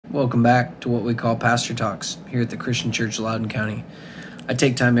Welcome back to what we call Pastor Talks here at the Christian Church Loudoun County. I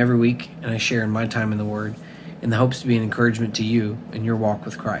take time every week and I share in my time in the Word in the hopes to be an encouragement to you in your walk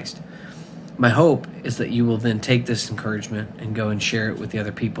with Christ. My hope is that you will then take this encouragement and go and share it with the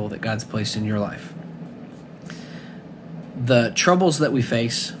other people that God's placed in your life. The troubles that we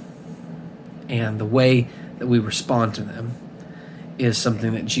face and the way that we respond to them is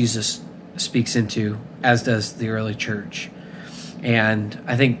something that Jesus speaks into, as does the early church. And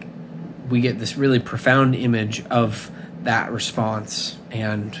I think we get this really profound image of that response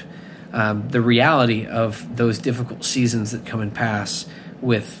and the reality of those difficult seasons that come and pass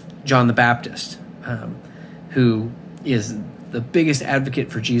with John the Baptist, who is the biggest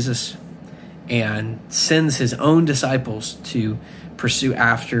advocate for Jesus and sends his own disciples to pursue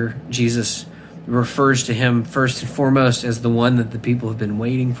after Jesus, refers to him first and foremost as the one that the people have been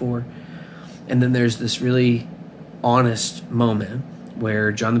waiting for. And then there's this really honest moment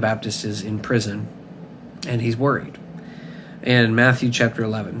where John the Baptist is in prison and he's worried. And Matthew chapter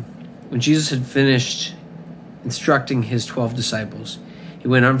 11, when Jesus had finished instructing his 12 disciples, he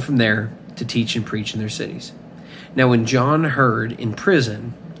went on from there to teach and preach in their cities. Now when John heard in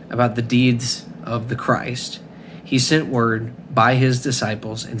prison about the deeds of the Christ, he sent word by his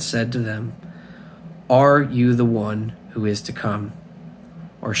disciples and said to them, "Are you the one who is to come,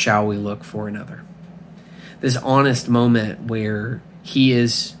 or shall we look for another?" This honest moment where he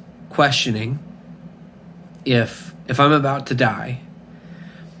is questioning if I'm about to die,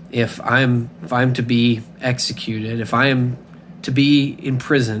 if I'm to be executed, if I am to be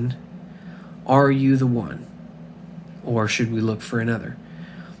imprisoned, are you the one, or should we look for another?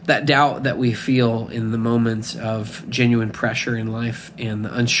 That doubt that we feel in the moments of genuine pressure in life and the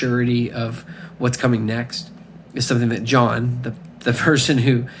unsurety of what's coming next is something that John, the person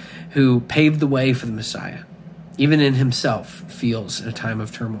who paved the way for the Messiah, even in himself, feels in a time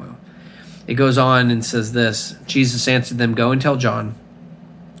of turmoil. It goes on and says this: Jesus answered them, "Go and tell John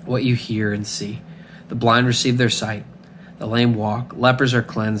what you hear and see. The blind receive their sight, the lame walk, lepers are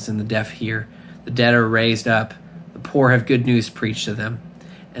cleansed, and the deaf hear. The dead are raised up, the poor have good news preached to them,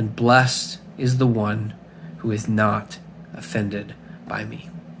 and blessed is the one who is not offended by me."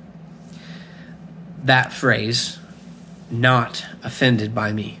 That phrase, "not offended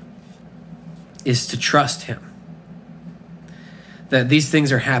by me," is to trust him. That these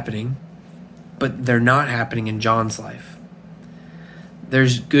things are happening, but they're not happening in John's life.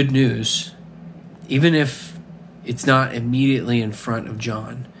 There's good news, even if it's not immediately in front of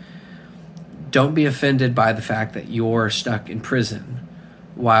John. Don't be offended by the fact that you're stuck in prison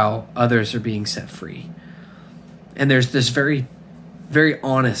while others are being set free. And there's this very, very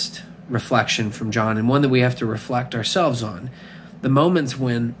honest reflection from John, and one that we have to reflect ourselves on. The moments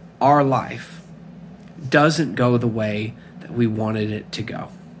when our life doesn't go the way that we wanted it to go.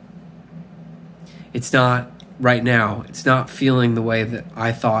 It's not right now. It's not feeling the way that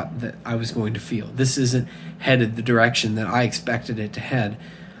I thought that I was going to feel. This isn't headed the direction that I expected it to head.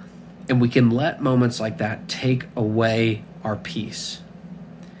 And we can let moments like that take away our peace,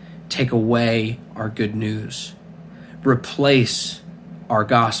 take away our good news, replace our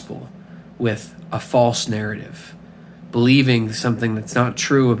gospel with a false narrative, believing something that's not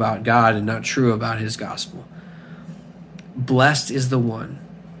true about God and not true about his gospel. Blessed is the one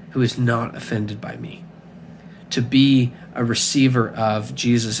who is not offended by me. To be a receiver of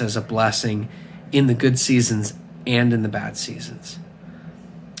Jesus as a blessing in the good seasons and in the bad seasons.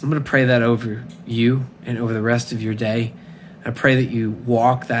 I'm going to pray that over you and over the rest of your day. I pray that you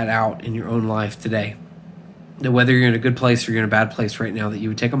walk that out in your own life today. That whether you're in a good place or you're in a bad place right now, that you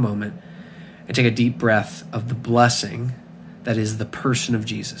would take a moment and take a deep breath of the blessing that is the person of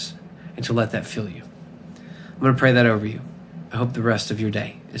Jesus, and to let that fill you. I'm going to pray that over you. I hope the rest of your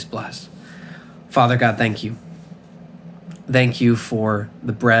day is blessed. Father God, thank you. Thank you for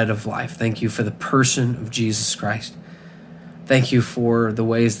the bread of life. Thank you for the person of Jesus Christ. Thank you for the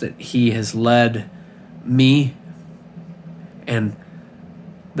ways that he has led me and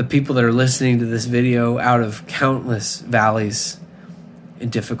the people that are listening to this video out of countless valleys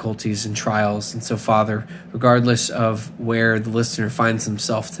and difficulties and trials. And so, Father, regardless of where the listener finds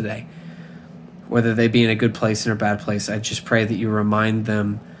himself today, whether they be in a good place or a bad place, I just pray that you remind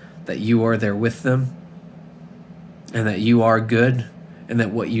them that you are there with them and that you are good and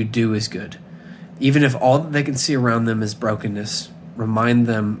that what you do is good. Even if all that they can see around them is brokenness, remind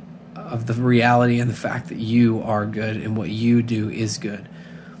them of the reality and the fact that you are good and what you do is good.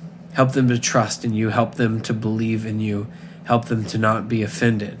 Help them to trust in you. Help them to believe in you. Help them to not be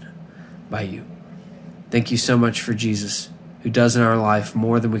offended by you. Thank you so much for Jesus, who does in our life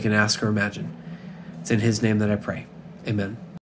more than we can ask or imagine. It's in his name that I pray. Amen.